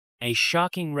A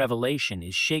shocking revelation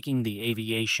is shaking the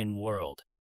aviation world.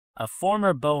 A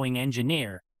former Boeing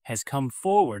engineer has come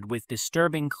forward with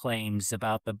disturbing claims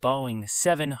about the Boeing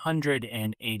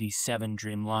 787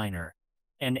 Dreamliner,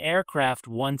 an aircraft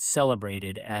once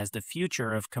celebrated as the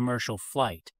future of commercial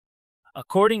flight.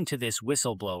 According to this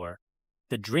whistleblower,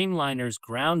 the Dreamliner's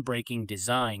groundbreaking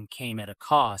design came at a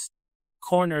cost.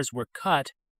 Corners were cut,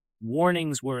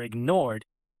 warnings were ignored,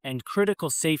 and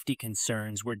critical safety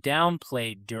concerns were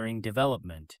downplayed during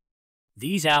development.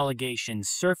 These allegations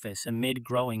surface amid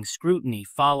growing scrutiny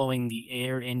following the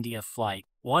Air India Flight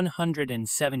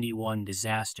 171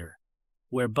 disaster,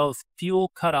 where both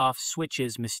fuel cutoff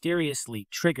switches mysteriously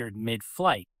triggered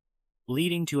mid-flight,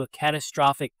 leading to a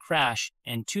catastrophic crash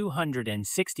and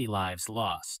 260 lives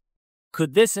lost.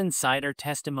 Could this insider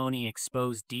testimony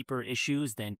expose deeper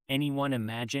issues than anyone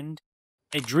imagined?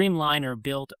 A Dreamliner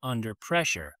built under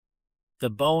pressure. The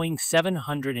Boeing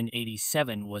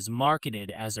 787 was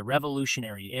marketed as a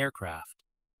revolutionary aircraft,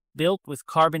 built with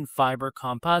carbon fiber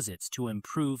composites to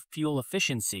improve fuel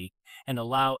efficiency and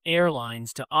allow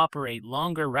airlines to operate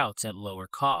longer routes at lower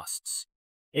costs.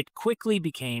 It quickly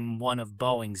became one of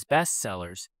Boeing's best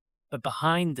sellers, but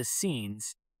behind the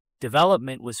scenes,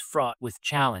 development was fraught with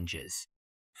challenges.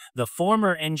 The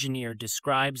former engineer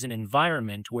describes an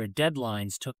environment where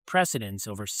deadlines took precedence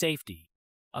over safety.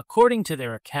 According to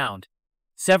their account,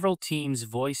 several teams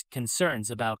voiced concerns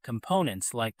about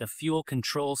components like the fuel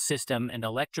control system and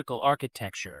electrical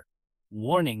architecture,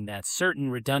 warning that certain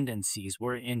redundancies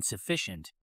were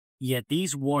insufficient. Yet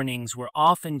these warnings were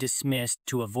often dismissed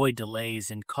to avoid delays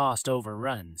and cost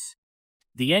overruns.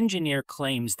 The engineer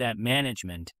claims that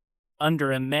management,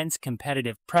 under immense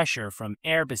competitive pressure from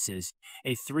Airbus's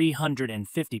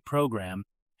A350 program,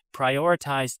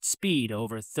 prioritized speed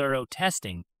over thorough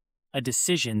testing, a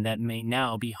decision that may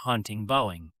now be haunting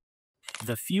Boeing.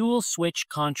 The fuel switch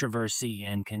controversy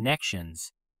and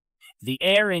connections. The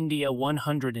Air India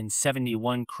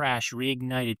 171 crash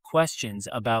reignited questions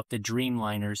about the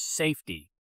Dreamliner's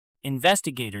safety.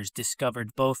 Investigators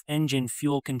discovered both engine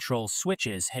fuel control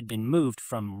switches had been moved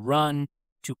from run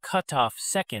to cutoff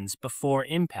seconds before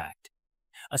impact,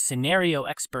 a scenario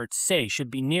experts say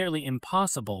should be nearly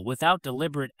impossible without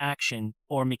deliberate action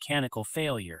or mechanical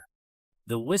failure.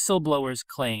 The whistleblower's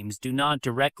claims do not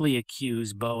directly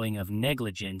accuse Boeing of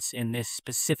negligence in this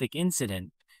specific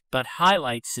incident, but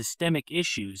highlight systemic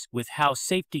issues with how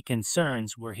safety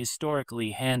concerns were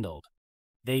historically handled.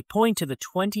 They point to the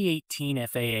 2018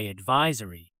 FAA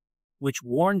advisory, which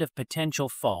warned of potential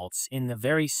faults in the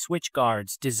very switch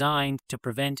guards designed to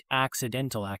prevent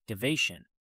accidental activation.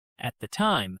 At the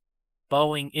time,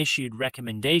 Boeing issued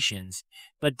recommendations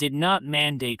but did not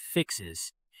mandate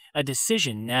fixes, a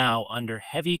decision now under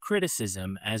heavy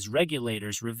criticism as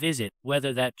regulators revisit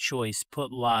whether that choice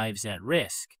put lives at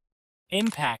risk.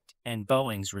 Impact and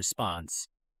Boeing's response.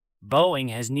 Boeing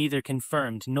has neither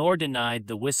confirmed nor denied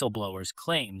the whistleblower's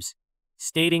claims,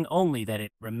 stating only that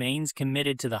it remains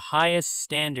committed to the highest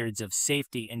standards of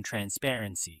safety and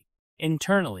transparency.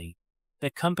 Internally,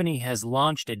 the company has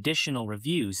launched additional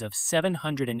reviews of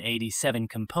 787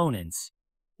 components,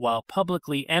 while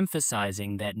publicly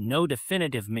emphasizing that no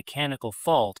definitive mechanical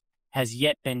fault has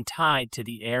yet been tied to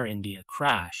the Air India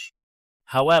crash.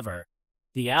 However,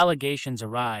 the allegations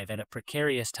arrive at a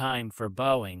precarious time for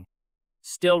Boeing,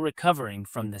 still recovering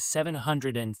from the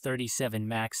 737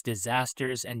 MAX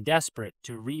disasters and desperate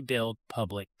to rebuild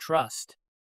public trust.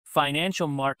 Financial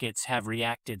markets have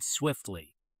reacted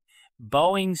swiftly.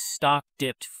 Boeing's stock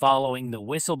dipped following the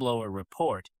whistleblower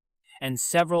report, and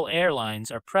several airlines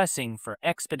are pressing for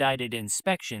expedited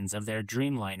inspections of their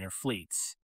Dreamliner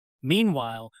fleets.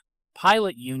 Meanwhile,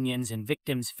 pilot unions and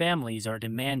victims' families are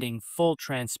demanding full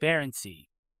transparency,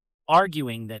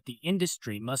 arguing that the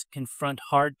industry must confront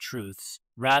hard truths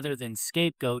rather than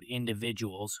scapegoat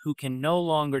individuals who can no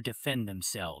longer defend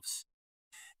themselves.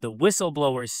 The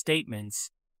whistleblower's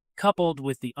statements, coupled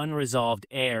with the unresolved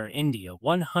Air India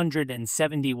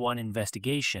 171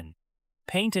 investigation,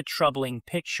 paint a troubling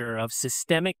picture of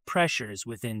systemic pressures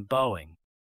within Boeing.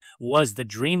 Was the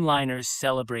Dreamliner's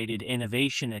celebrated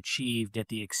innovation achieved at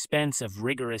the expense of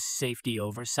rigorous safety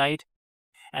oversight?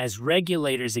 As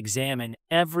regulators examine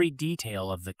every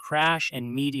detail of the crash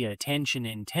and media attention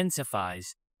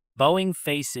intensifies, Boeing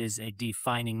faces a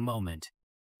defining moment.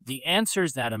 The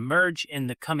answers that emerge in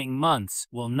the coming months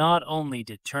will not only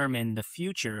determine the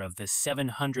future of the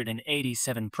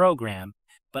 787 program,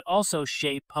 but also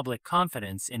shape public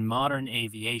confidence in modern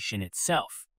aviation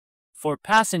itself. For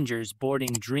passengers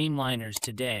boarding Dreamliners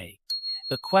today,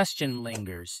 the question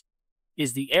lingers: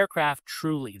 is the aircraft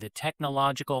truly the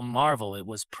technological marvel it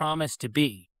was promised to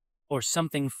be, or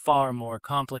something far more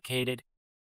complicated?